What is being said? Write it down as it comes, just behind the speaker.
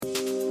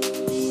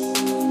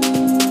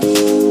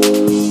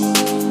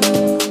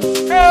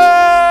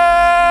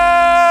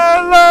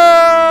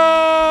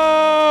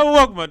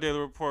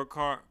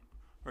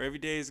where every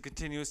day is a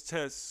continuous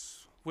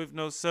test with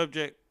no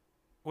subject.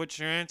 What's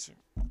your answer?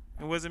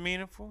 And was it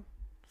meaningful?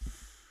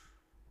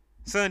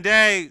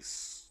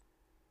 Sundays,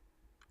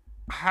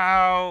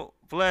 how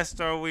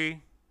blessed are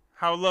we?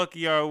 How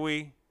lucky are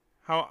we?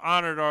 How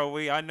honored are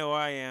we? I know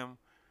I am.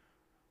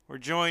 We're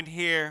joined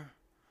here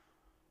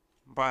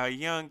by a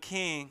young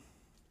king,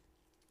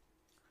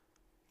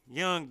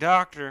 young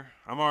doctor.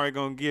 I'm already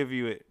going to give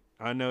you it.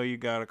 I know you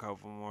got a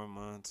couple more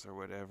months or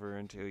whatever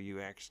until you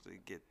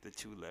actually get the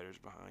two letters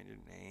behind your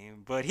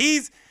name. But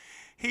he's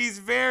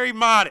very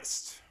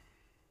modest.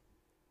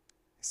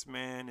 This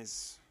man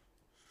is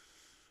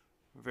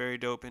a very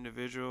dope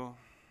individual.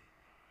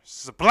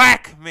 He's a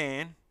black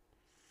man.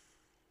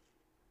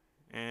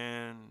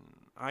 And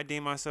I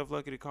deem myself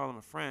lucky to call him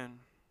a friend.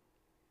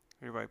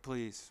 Everybody,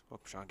 please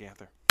welcome Sean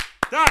Ganther.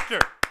 Doctor!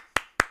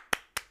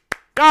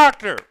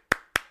 Doctor!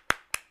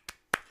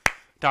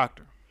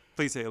 Doctor,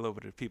 please say hello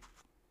to the people.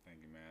 Thank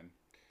you, man.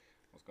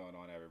 What's going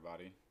on,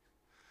 everybody?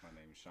 My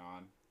name is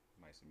Sean.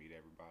 Nice to meet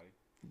everybody.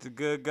 He's a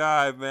good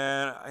guy,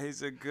 man.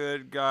 He's a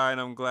good guy, and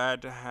I'm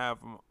glad to have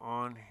him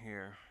on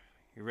here.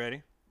 You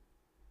ready?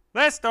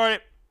 Let's start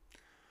it.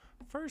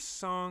 First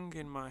song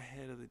in my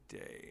head of the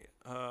day.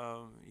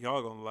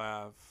 Y'all gonna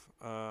laugh.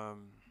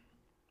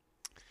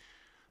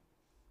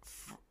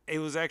 It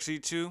was actually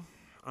two.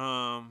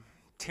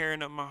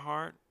 Tearing Up My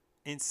Heart,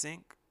 In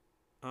Sync,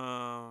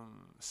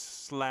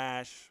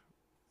 slash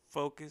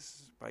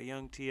Focus by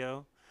Young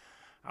T.O.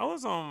 I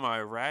was on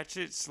my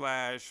Ratchet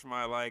slash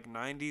my like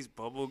 90s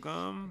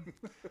bubblegum.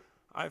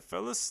 I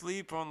fell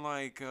asleep on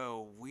like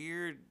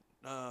weird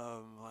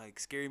like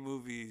scary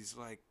movies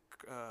like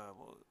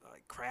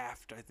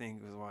Craft, I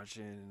think was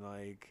watching,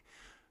 like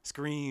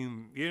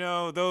Scream, you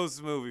know,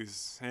 those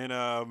movies, and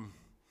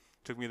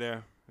took me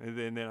there, and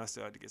then I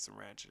still had to get some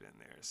Ratchet in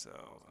there. So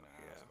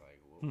ask, like,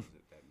 what was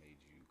it that made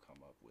you come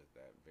up with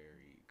that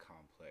very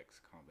complex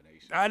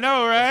combination? I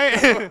know,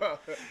 right?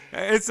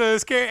 It's a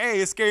scary. Hey,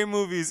 it's scary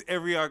movies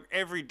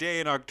every day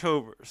in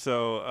October.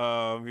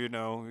 So you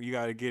know, you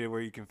got to get it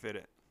where you can fit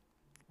it.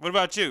 What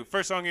about you?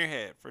 First song in your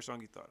head. First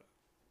song you thought of.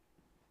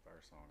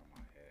 First song in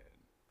my head.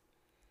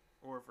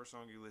 Or first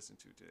song you listened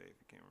to today, if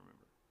you can't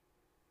remember.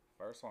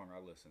 First song I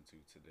listened to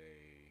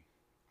today,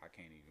 I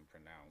can't even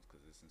pronounce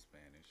because it's in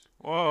Spanish.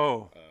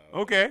 Whoa.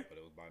 Okay. But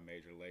it was by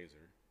Major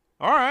Lazer.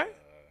 All right.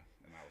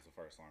 And that was the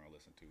first song I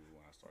listened to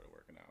when I started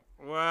working out.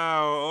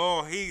 Wow.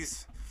 Oh,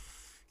 he's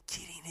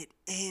getting it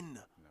in.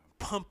 No.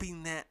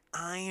 Pumping that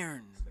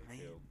iron. Man.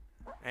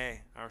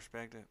 Hey, I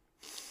respect it.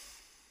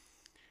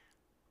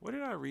 What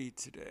did I read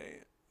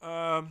today?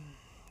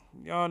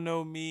 Y'all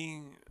know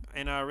me,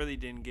 and I really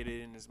didn't get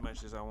it in as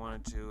much as I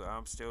wanted to.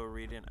 I'm still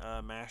reading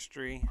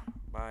Mastery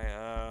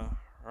by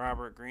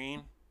Robert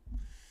Greene.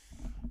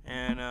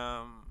 And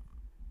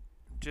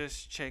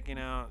just checking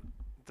out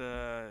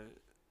the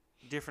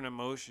different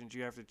emotions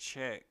you have to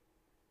check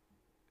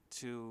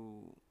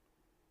to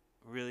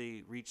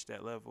really reach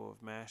that level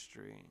of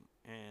mastery.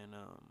 And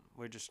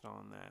we're just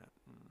on that.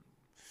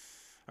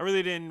 I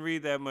really didn't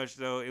read that much,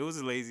 though. It was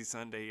a lazy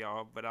Sunday,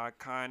 y'all, but I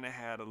kind of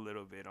had a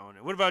little bit on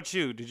it. What about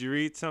you? Did you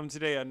read something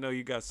today? I know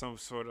you got some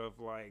sort of,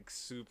 like,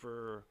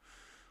 super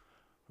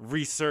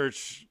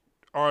research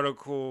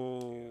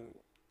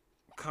article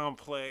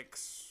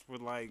complex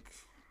with, like,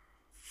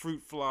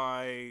 fruit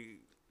fly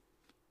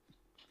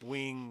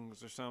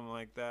wings or something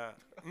like that.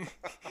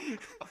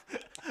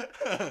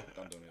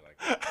 Don't do me like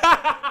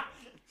that.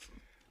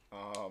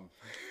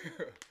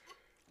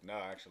 No,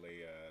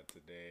 actually,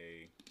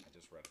 today I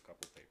just read a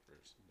couple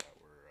papers that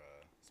were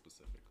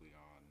specifically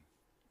on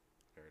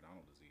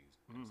periodontal disease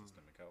and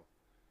systemic health.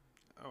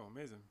 Oh,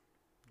 amazing.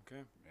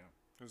 Okay. Yeah.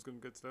 It was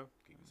good stuff.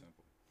 Keep it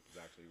simple. It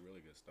was actually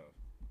really good stuff.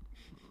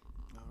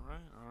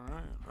 All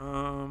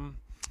right.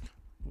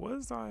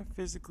 Was I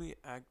physically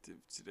active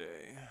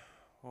today?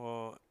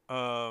 Well,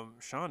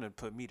 Sean had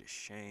put me to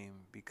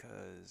shame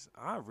because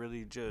I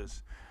really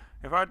just,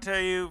 if I tell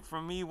you,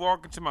 from me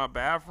walking to my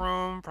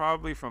bathroom,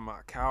 probably from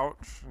my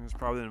couch, it's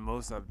probably the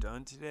most I've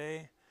done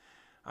today.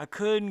 I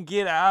couldn't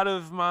get out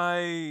of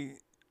my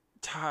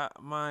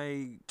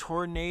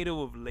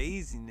tornado of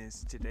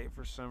laziness today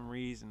for some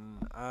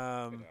reason.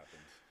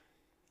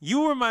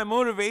 You were my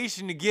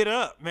motivation to get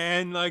up,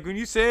 man. Like, when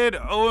you said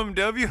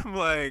OMW, I'm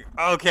like,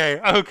 okay.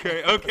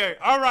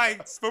 All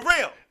right, for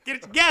real. Get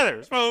it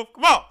together. Smoke.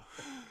 Come on.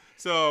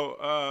 So,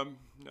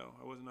 no,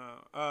 I was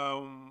not.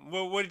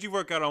 What did you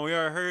work out on? We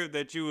already heard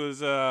that you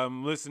was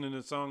listening to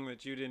a song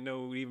that you didn't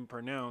know we even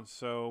pronounce.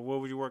 So,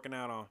 what were you working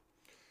out on?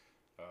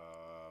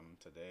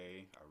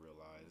 Today, I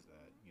realized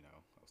that, you know,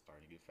 I was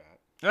starting to get fat.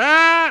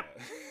 Ah!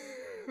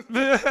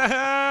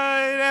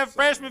 That so,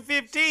 freshman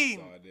 15.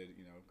 So I did,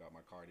 you know, got my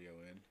cardio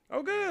in.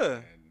 Oh, good.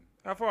 And,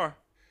 how far?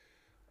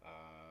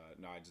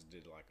 No, I just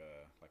did like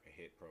a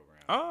HIIT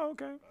program. Oh,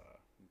 okay.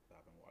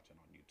 I've been watching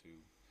on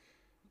YouTube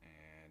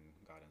and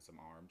got in some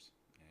arms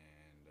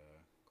and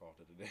called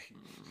it a day.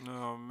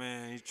 Oh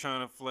man, he's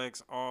trying to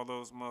flex all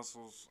those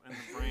muscles in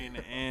the brain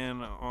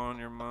and on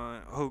your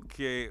mind.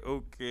 Okay.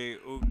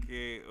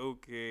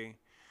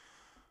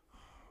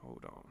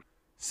 Hold on.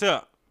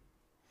 So,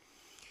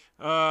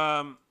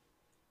 Um,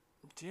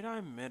 did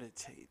I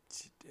meditate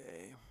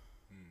today?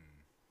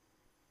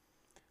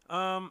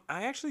 Hmm.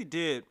 I actually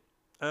did.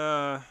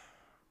 Uh,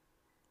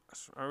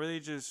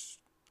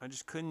 I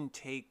just couldn't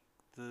take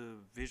the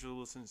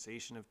visual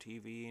sensation of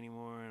TV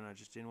anymore, and I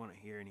just didn't want to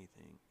hear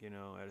anything,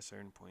 at a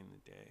certain point in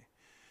the day.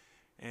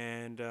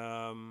 And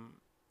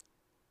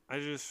I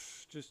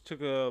just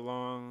took a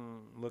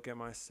long look at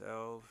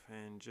myself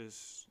and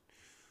just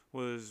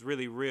was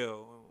really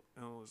real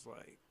and was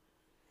like,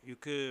 you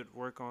could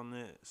work on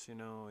this,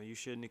 you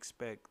shouldn't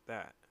expect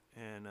that.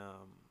 And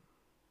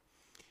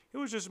it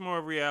was just more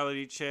of a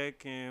reality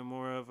check and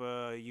more of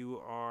a you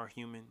are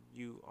human,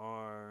 you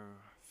are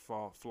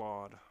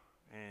flawed,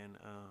 and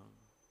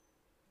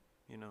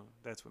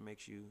that's what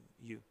makes you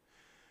you.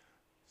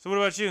 So what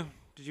about you?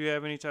 Did you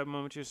have any type of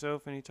moment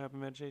yourself? Any type of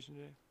meditation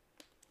today?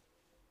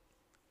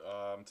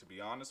 To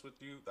be honest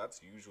with you, that's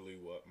usually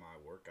what my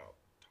workout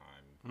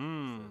time for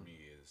Hmm. me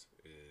is.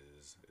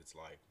 It's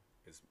like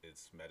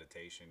it's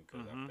meditation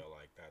because I Mm-hmm. feel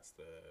like that's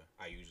the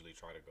I usually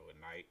try to go at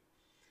night.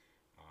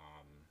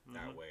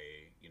 That Mm-hmm.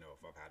 way,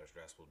 if I've had a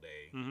stressful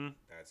day, Mm-hmm.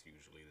 that's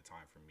usually the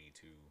time for me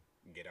to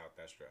get out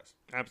that stress.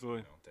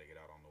 Absolutely. Take it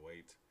out on the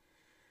weights.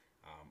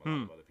 A lot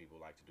Hmm. of other people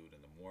like to do it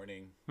in the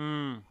morning.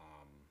 Hmm.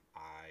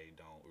 I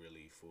don't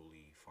really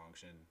fully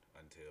function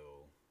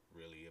until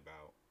really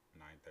about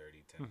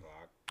 9:30, 10 Hmm.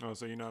 o'clock. Oh,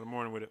 so you're not in the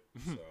morning with it.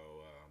 So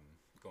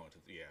going to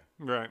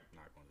Right.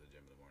 not going to the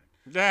gym in the morning.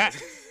 That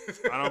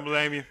I don't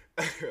blame you.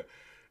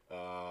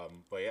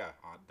 But yeah,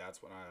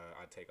 that's when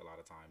I take a lot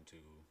of time to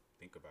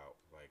think about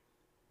like,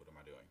 what am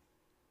I doing?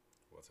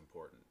 What's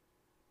important?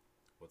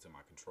 What's in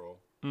my control?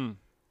 Mm.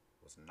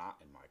 What's not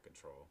in my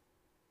control?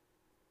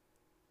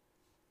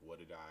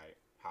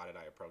 How did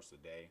I approach the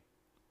day?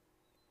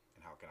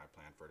 And how can I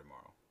plan for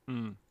tomorrow?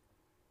 Mm.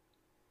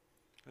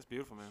 That's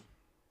beautiful, man.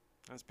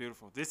 That's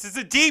beautiful. This is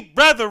a deep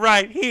brother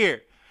right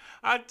here.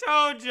 I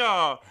told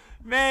y'all,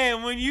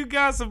 man. When you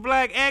got some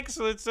black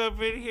excellence up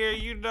in here,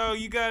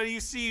 you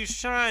see you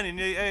shining.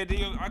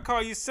 I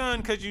call you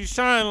son because you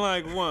shine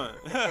like one.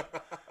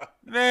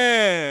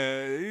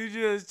 Man, you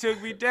just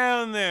took me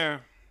down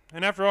there.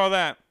 And after all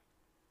that,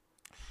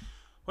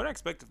 what I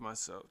expect of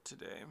myself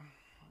today?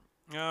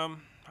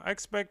 I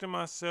expected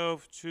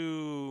myself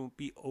to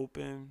be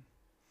open,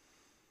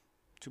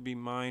 to be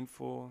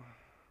mindful,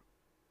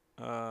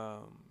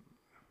 um,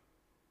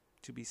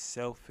 to be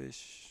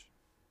selfish,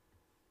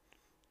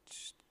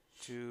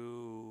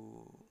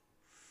 to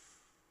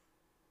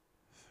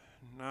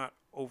not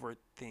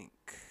overthink,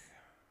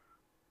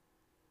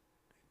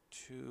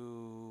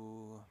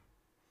 to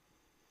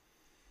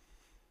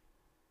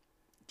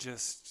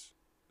just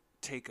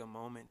take a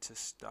moment to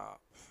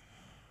stop.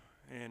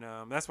 And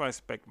that's what I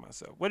expect of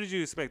myself. What did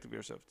you expect of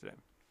yourself today?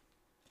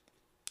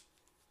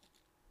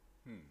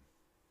 Hmm.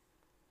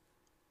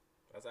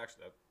 That's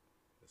actually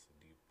that's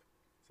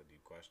a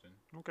deep question.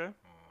 Okay.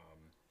 Um,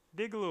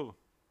 Dig a little.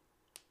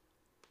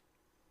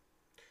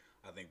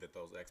 I think that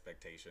those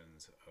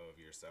expectations of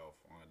yourself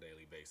on a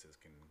daily basis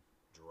can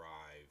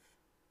drive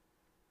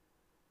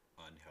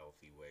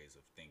unhealthy ways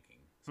of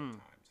thinking Hmm.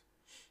 sometimes.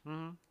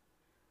 Mm-hmm.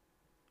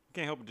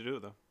 Can't help but to do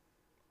it, though.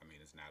 I mean,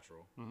 it's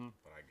natural, Mm-hmm.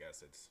 but I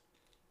guess it's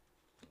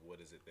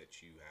what is it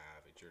that you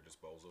have at your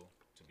disposal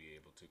to be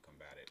able to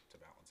combat it, to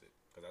balance it?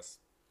 Because that's,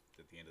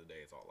 at the end of the day,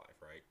 it's all life,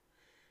 right?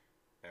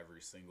 Every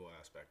single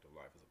aspect of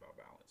life is about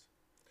balance.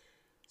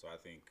 So I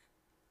think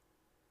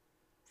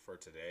for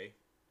today,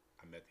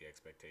 I met the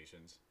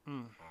expectations.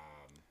 Mm.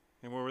 Um,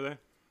 And where were they?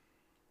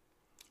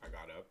 I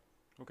got up,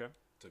 Okay.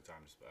 took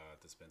time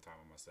to spend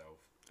time with myself,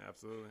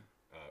 Absolutely.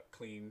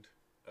 cleaned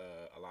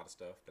a lot of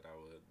stuff that I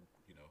would,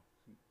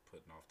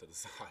 putting off to the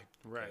side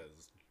Right.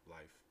 because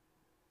life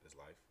is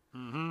life.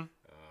 Mm-hmm.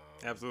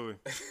 Absolutely.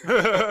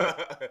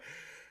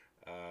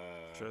 uh,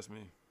 Trust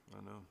me.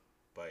 I know.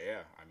 but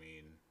yeah, I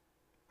mean,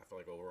 I feel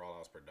like overall I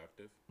was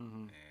productive,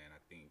 Mm-hmm. and I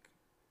think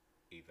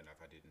even if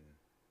I didn't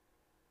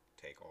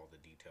take all the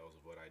details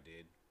of what I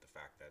did, the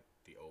fact that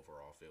the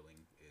overall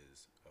feeling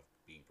is of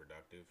being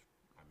productive,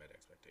 I met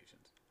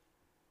expectations.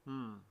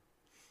 Hmm.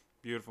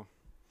 Beautiful.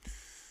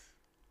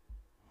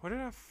 What did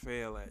I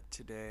fail at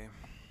today?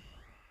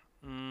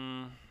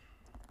 Mm,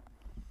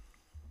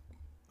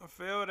 I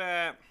failed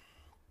at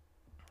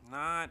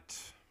not.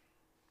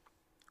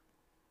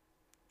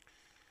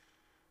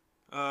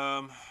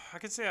 I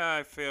could say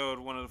I failed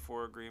one of the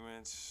four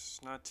agreements.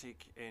 Not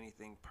take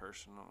anything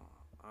personal.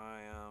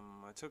 I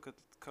took a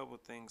couple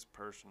things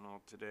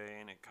personal today,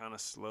 and it kind of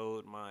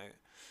slowed my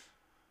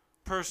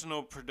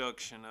personal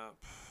production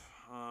up.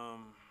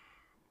 Um,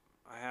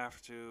 I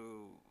have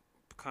to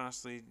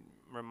constantly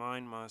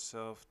remind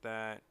myself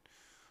that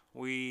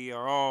we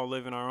are all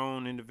living our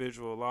own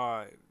individual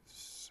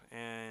lives,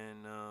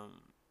 and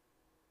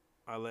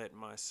I let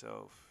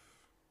myself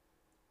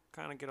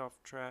kind of get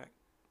off track.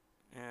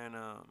 And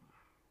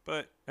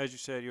but as you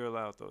said, you're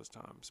allowed those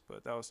times.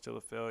 But that was still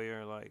a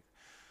failure. Like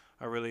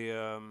I really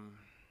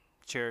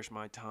cherish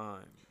my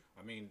time.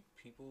 I mean,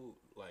 people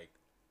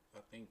I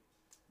think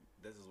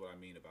this is what I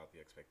mean about the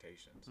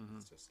expectations. Mm-hmm.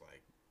 It's just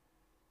like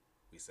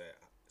we set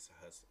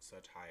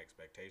such high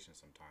expectations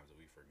sometimes that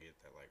we forget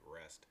that like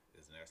rest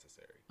is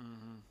necessary.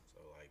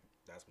 So like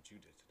that's what you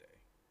did today.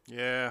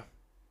 Yeah.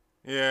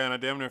 Yeah, and I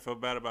damn near felt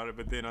bad about it,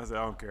 but then I said,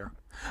 I don't care.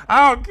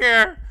 I don't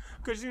care.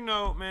 Because,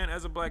 man,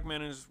 as a black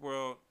man in this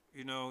world,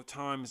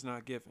 time is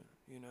not given.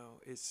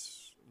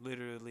 It's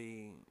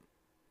literally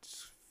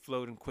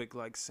floating quick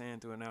like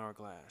sand through an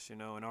hourglass,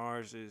 and our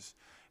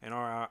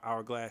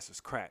hourglass is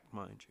cracked,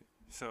 mind you.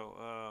 So,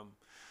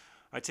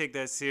 I take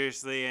that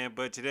seriously,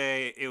 but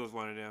today, it was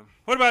one of them.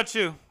 What about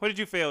you? What did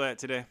you fail at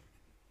today?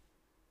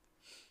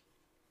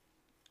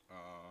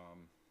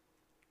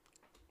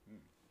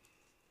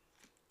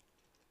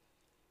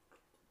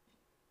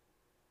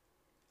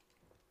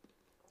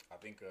 I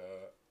think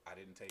I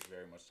didn't take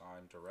very much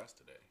time to rest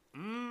today.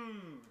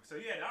 So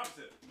yeah, the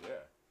opposite.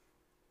 Yeah.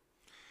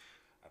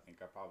 I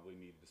think I probably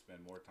needed to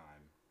spend more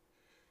time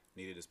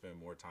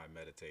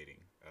meditating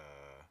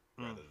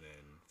rather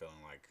than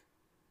feeling like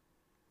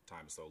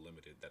time is so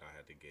limited that I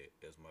had to get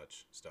as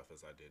much stuff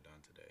as I did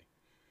done today.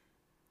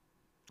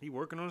 He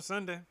working on a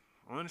Sunday.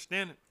 I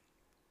understand it.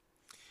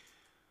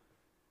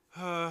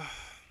 So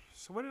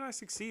what did I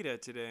succeed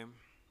at today?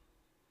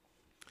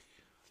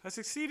 I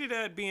succeeded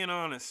at being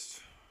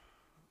honest.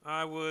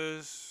 I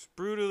was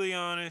brutally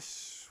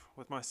honest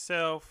with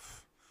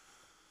myself,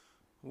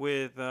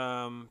 with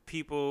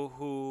people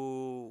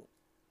who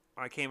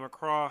I came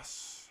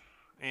across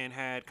and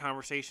had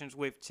conversations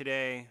with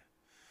today,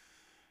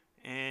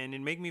 and it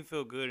made me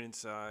feel good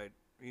inside.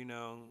 I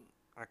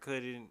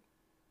didn't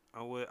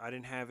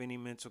have any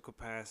mental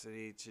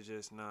capacity to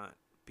just not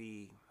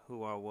be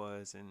who I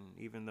was, and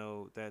even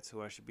though that's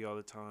who I should be all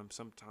the time,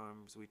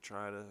 sometimes we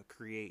try to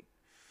create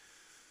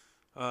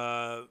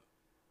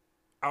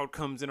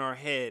outcomes in our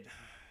head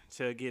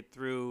to get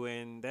through,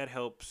 and that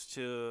helps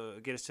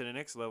to get us to the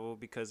next level,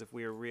 because if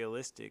we are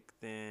realistic,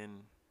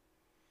 then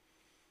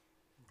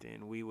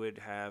we would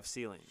have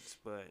ceilings.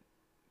 But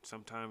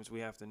sometimes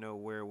we have to know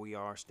where we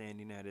are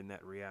standing at in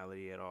that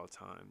reality at all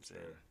times. Sure.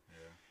 And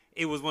Yeah.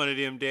 it was one of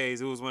them days.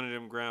 It was one of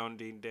them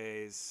grounding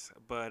days.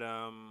 But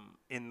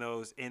in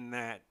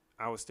that,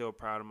 I was still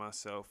proud of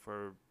myself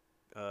for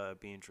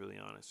being truly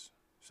honest.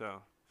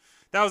 So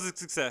that was a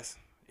success,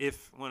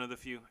 if one of the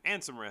few,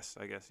 and some rest.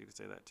 I guess you could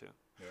say that too.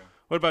 Yeah.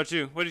 What about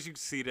you? What did you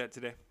succeed at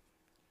today?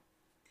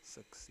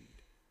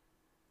 Succeed.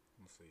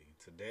 Let's see.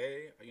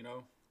 Today,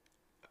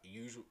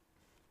 usually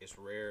it's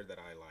rare that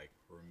I like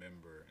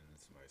remember, and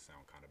this might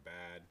sound kind of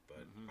bad,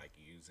 but I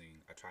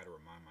try to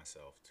remind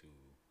myself to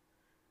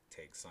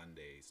take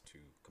Sundays to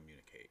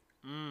communicate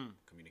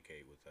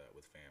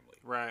with family,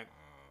 Right.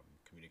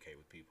 Communicate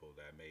with people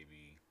that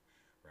maybe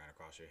ran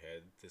across your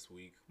head this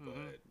week,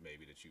 but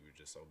maybe that you were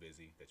just so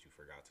busy that you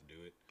forgot to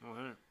do it.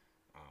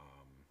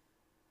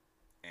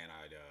 And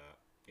I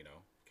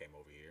came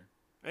over here.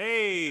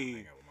 Hey.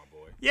 Hang out with my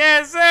boy.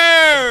 Yes,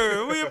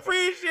 sir. We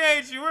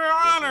appreciate you. We're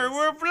honored.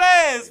 We're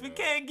blessed. We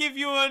can't give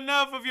you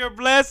enough of your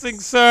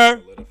blessings,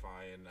 sir.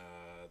 Solidifying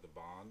the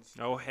bonds.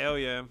 Oh, hell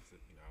yeah.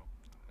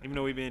 Even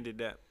though we've ended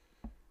that.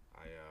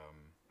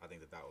 I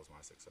think that was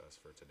my success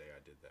for today. I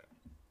did that.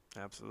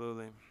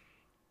 Absolutely.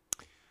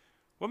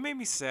 What made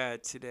me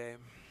sad today?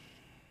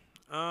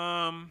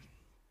 I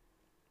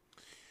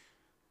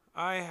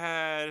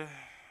had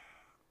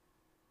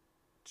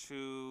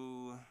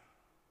to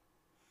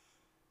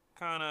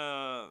kind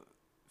of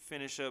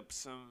finish up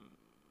some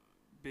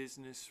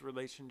business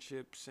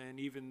relationships, and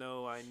even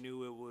though I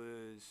knew it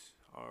was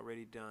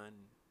already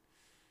done,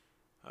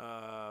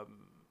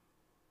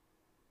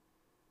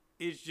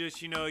 it's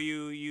just,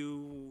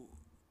 you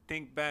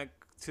think back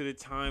to the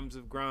times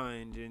of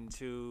grind and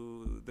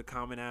to the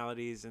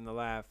commonalities and the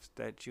laughs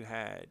that you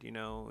had,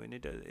 and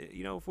it does,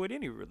 with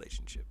any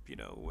relationship,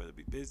 whether it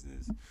be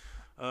business,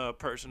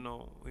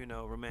 personal,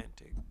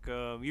 romantic.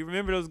 You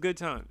remember those good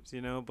times,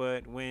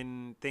 but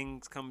when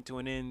things come to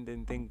an end,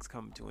 then things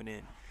come to an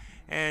end.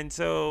 And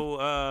so,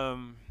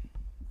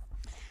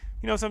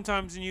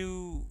 sometimes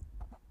you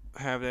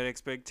have that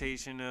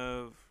expectation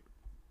of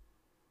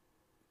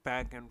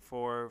back and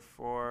forth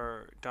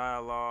for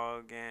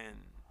dialogue, and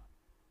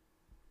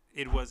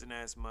it wasn't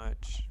as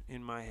much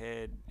in my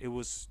head.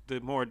 The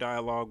more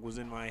dialogue was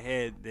in my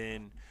head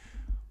than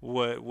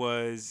what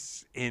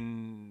was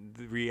in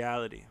the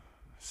reality.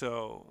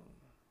 So,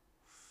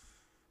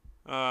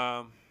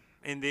 and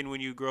then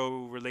when you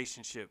grow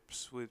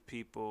relationships with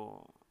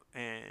people,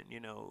 and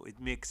it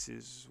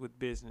mixes with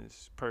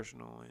business,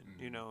 personal, and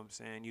what I'm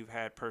saying, you've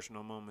had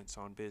personal moments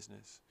on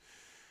business,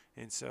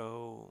 and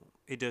so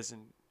it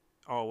doesn't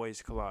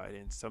always collide.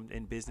 And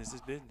business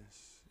is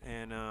business,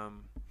 and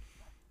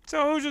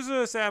so it was just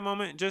a sad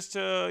moment, just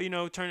to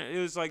it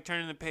was like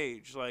turning the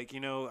page. Like,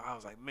 I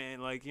was like,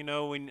 man,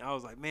 when I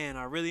was like, man,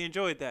 I really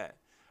enjoyed that.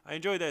 I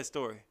enjoyed that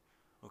story.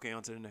 Okay,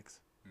 on to the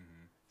next.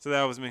 So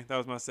that was me. That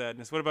was my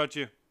sadness. What about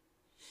you?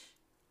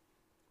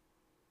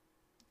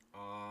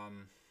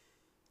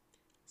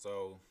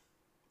 So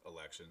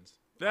elections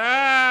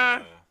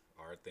Ah.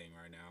 are a thing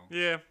right now.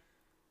 Yeah.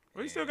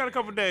 Well, you still got a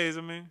couple days.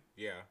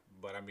 Yeah,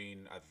 but I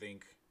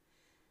think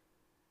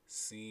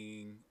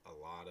seeing a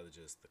lot of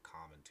just the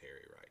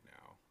commentary right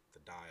now,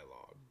 the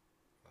dialogue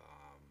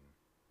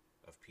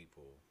of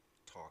people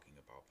talking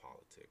about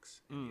politics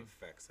and the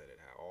effects that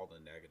it had, all the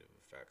negative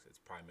effects.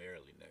 It's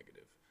primarily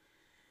negative.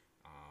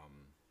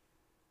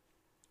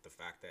 The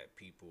fact that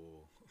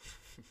people,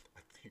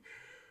 I think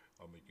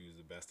I'm gonna use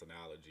the best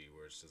analogy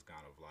where it's just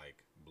kind of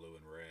like blue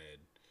and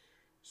red.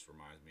 Just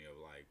reminds me of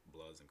like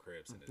Bloods and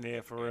Crips, and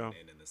for real.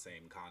 And in the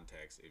same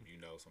context, if you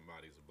know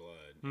somebody's a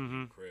Blood,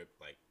 Crip,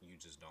 like you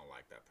just don't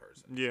like that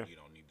person. Yeah, you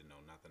don't need to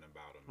know nothing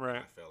about them.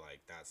 right. I feel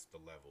like that's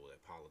the level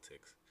that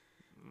politics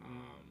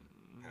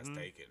has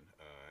taken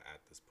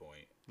at this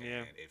point.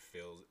 Yeah, And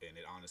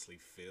it honestly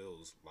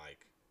feels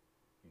like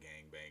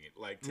gang banging,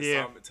 like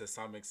to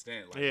some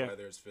extent, like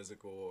whether it's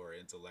physical or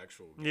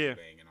intellectual gang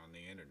banging on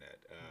the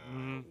internet,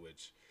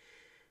 which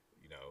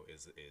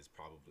is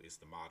probably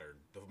the modern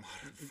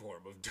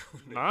form of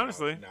doing it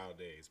honestly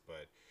nowadays.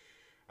 But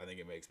I think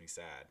it makes me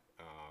sad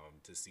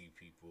to see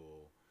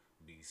people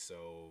be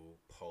so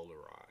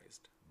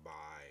polarized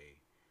by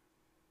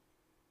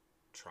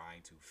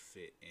trying to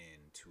fit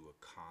into a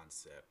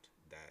concept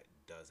that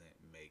doesn't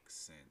make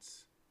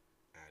sense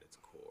at its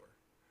core.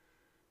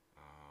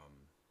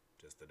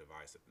 Just the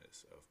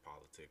divisiveness of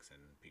politics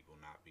and people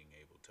not being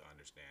able to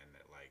understand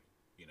that, like,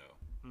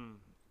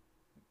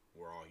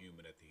 we're all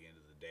human at the end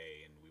of the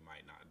day, and we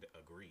might not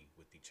agree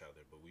with each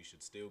other, but we should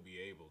still be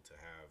able to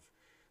have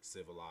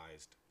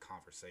civilized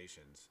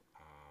conversations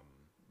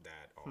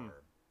that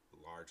are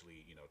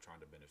largely,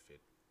 trying to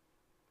benefit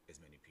as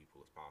many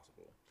people as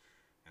possible.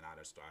 And I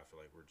feel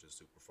like we're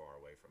just super far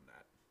away from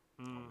that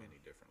on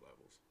many different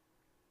levels.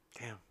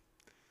 Damn.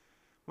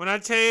 When I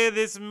tell you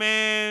this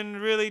man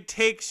really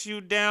takes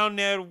you down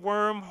that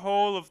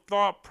wormhole of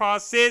thought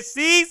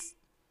processes,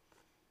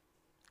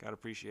 gotta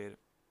appreciate it.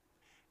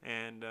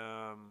 And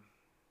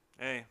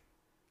hey,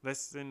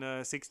 less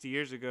than 60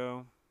 years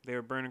ago, they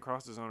were burning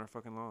crosses on our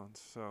fucking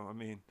lawns. So I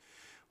mean,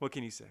 what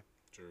can you say?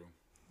 True.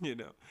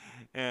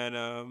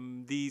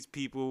 And these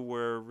people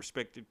were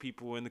respected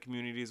people in the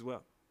community as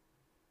well.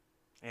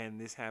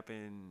 And this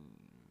happened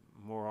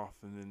more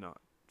often than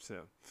not.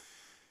 So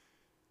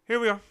here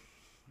we are.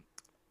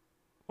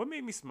 What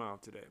made me smile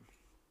today?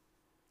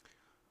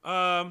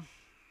 I'm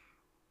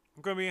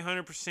going to be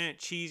 100%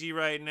 cheesy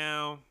right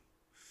now.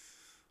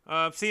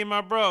 Seeing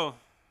my bro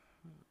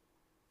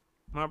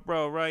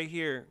right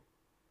here.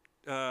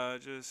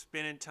 Just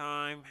spending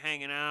time,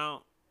 hanging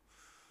out,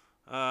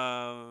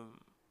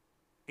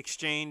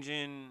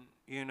 exchanging,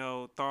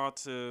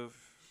 thoughts of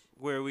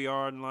where we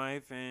are in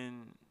life.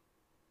 And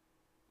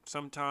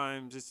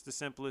sometimes it's the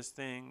simplest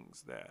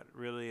things that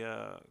really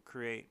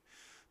create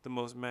the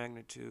most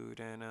magnitude,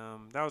 and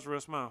that was a real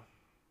smile.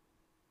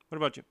 What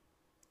about you?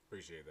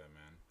 Appreciate that,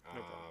 man.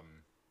 No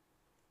problem.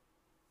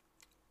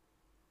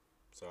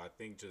 So I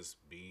think just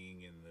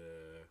being in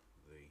the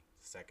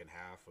second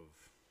half of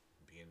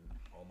being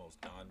almost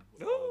done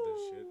with all of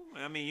this shit.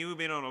 I mean, you've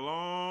been on a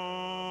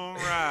long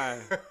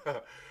ride.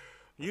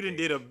 You done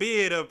did a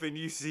bid up in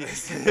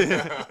UCS.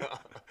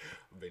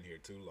 I've been here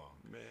too long,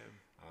 man.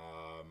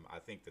 I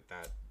think that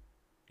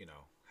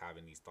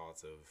having these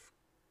thoughts of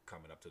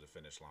coming up to the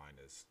finish line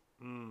is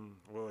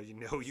well, you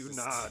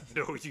not.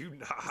 No,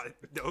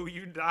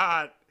 you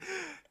not.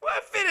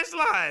 What finish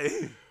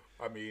line?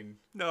 I mean,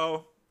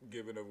 no.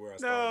 Given of where I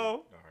started.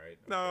 All right.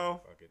 Okay,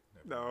 no. Fuck it.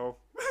 No.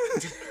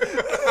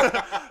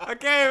 I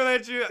can't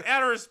let you,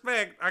 out of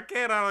respect, I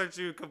cannot let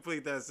you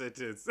complete that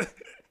sentence.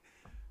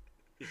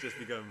 It's just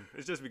begun,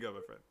 my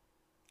friend.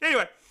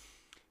 Anyway,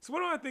 so what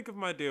do I think of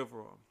my day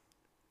overall?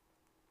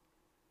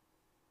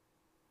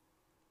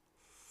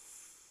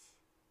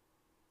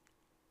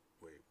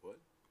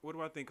 What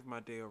do I think of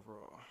my day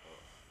overall?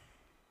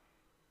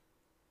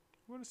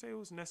 I'm going to say it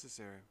was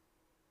necessary.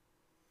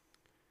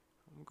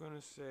 I'm going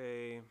to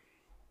say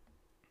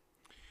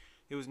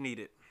it was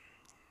needed.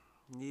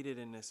 Needed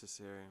and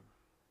necessary.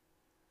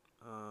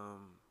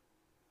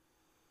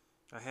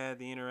 I had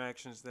the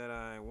interactions that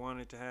I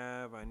wanted to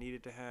have, I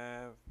needed to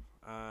have.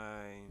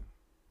 I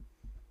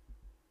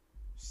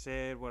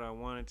said what I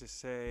wanted to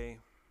say,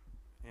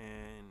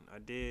 and I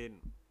did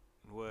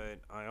what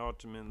I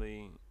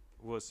ultimately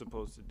was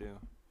supposed to do.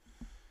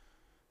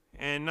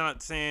 And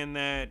not saying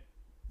that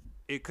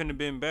it couldn't have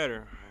been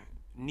better.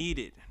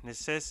 Needed,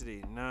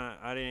 necessity.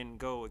 I didn't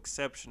go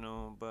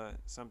exceptional, but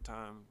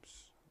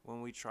sometimes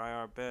when we try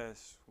our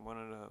best, one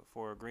of the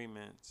four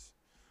agreements,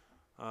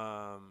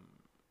 our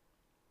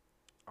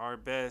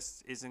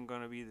best isn't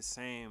going to be the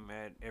same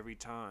at every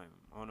time.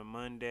 On a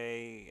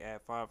Monday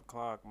at 5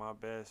 o'clock, my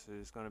best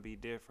is going to be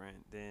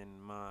different than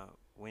my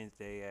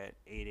Wednesday at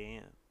 8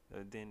 a.m.,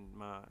 than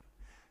my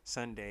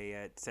Sunday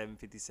at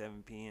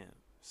 7:57 p.m.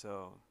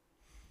 So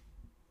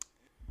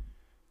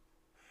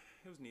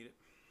it was needed.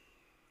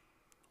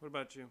 What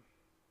about you?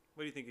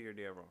 What do you think of your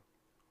day overall?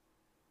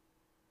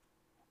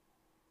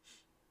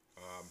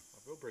 I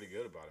feel pretty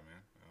good about it,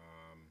 man.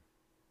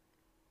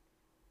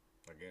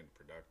 Again,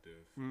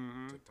 productive.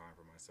 Mm-hmm. Took time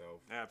for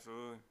myself.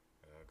 Absolutely.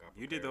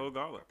 You did the whole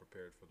gauntlet. Got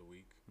prepared for the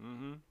week.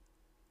 Mm-hmm.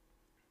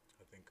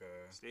 I think.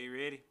 Stay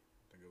ready.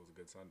 think it was a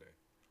good Sunday.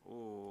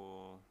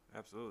 Oh,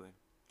 absolutely.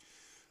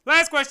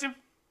 Last question.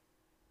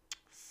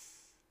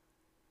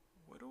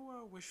 What do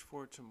I wish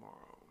for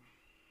tomorrow?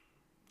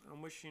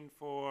 I'm wishing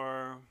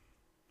for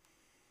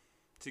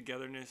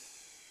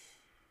togetherness,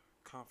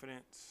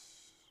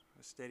 confidence,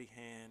 a steady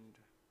hand,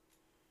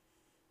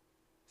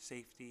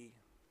 safety,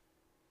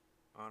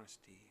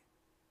 honesty,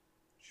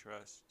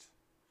 trust,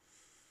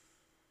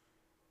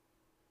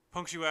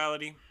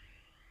 punctuality.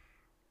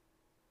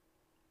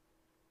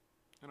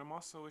 And I'm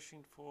also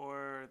wishing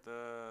for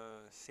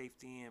the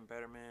safety and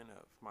betterment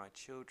of my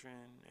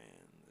children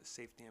and the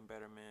safety and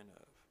betterment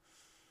of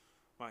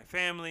my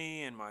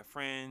family and my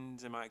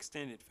friends and my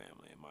extended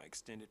family and my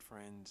extended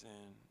friends.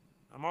 And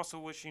I'm also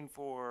wishing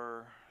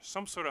for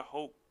some sort of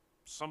hope,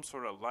 some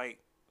sort of light,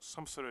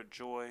 some sort of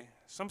joy,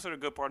 some sort of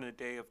good part of the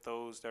day of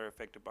those that are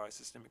affected by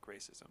systemic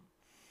racism.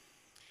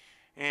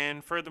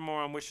 And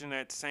furthermore, I'm wishing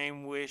that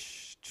same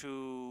wish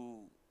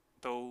to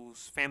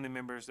those family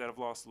members that have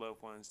lost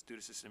loved ones due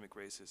to systemic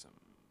racism.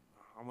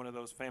 I'm one of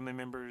those family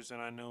members,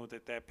 and I know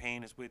that that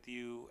pain is with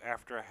you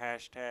after a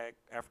hashtag,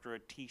 after a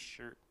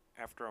t-shirt,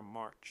 after a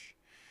march.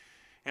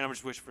 And I'm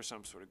just wishing for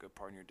some sort of good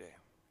part in your day.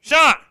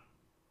 Sean!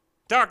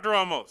 Dr.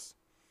 Almost.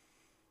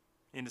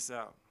 End us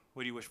out.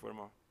 What do you wish for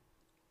tomorrow?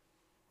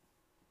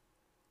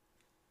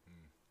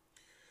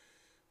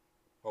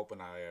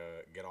 Hoping I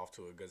get off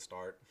to a good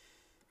start.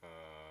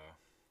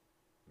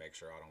 Make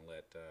sure I don't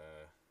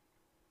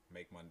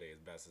make Monday as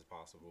best as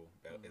possible,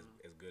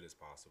 as good as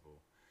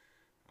possible.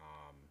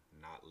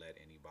 Not let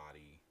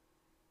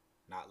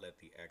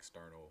the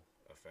external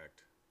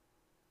affect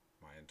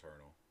my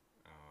internal.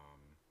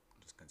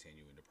 Just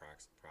continuing to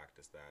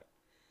practice that,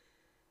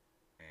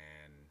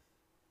 and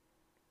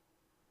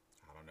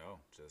I don't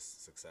know,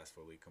 just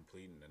successfully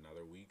completing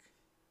another week,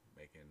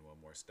 making one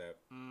more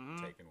step,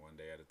 taking one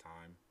day at a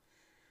time.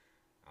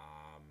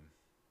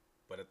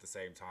 But at the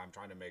same time,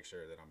 trying to make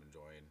sure that I'm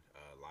enjoying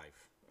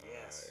life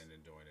and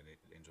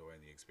enjoying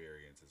the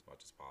experience as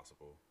much as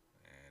possible.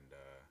 And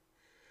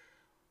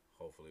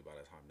hopefully by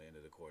the time the end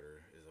of the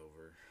quarter is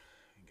over,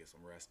 and get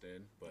some rest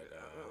in. But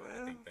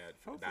I think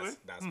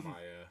that's my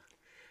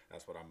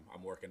that's what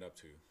I'm working up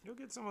to. You'll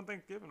get some on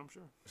Thanksgiving, I'm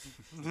sure.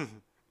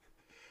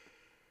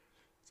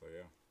 So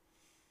yeah.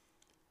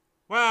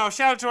 Wow!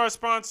 Shout out to our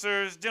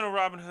sponsors, Dental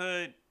Robin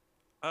Hood.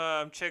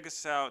 Check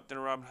us out,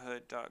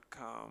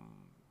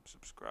 dentalrobinhood.com.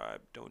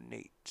 Subscribe,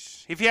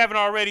 donate. If you haven't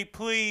already,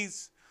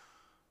 please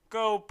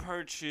go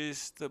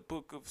purchase the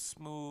Book of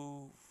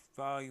Smooth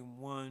Volume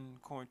 1,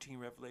 Quarantine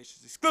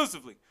Revelations,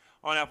 exclusively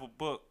on Apple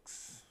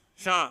Books.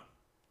 Sean,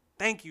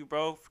 thank you,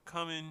 bro, for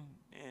coming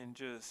and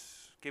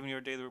just giving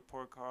your daily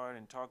report card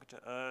and talking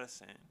to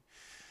us. And,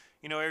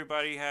 you know,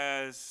 everybody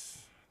has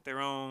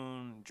their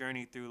own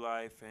journey through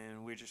life,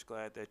 and we're just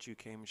glad that you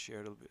came and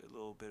shared a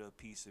little bit of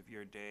piece of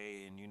your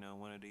day and, you know,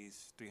 one of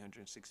these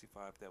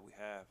 365 that we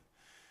have.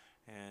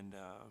 And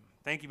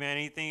thank you, man.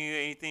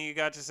 Anything you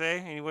got to say?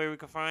 Anywhere we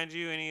can find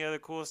you? Any other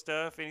cool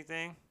stuff?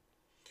 Anything?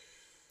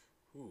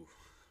 Ooh.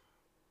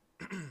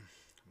 I'm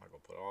not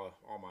gonna put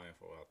all my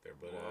info out there,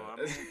 but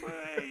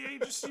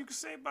you can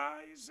say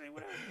bye. You say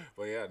whatever.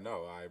 But yeah,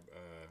 no, I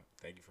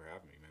thank you for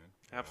having me, man.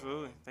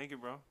 Absolutely. Thank you,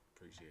 bro.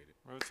 Appreciate it.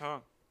 Real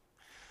talk.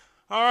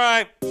 All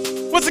right.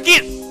 Once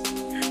again,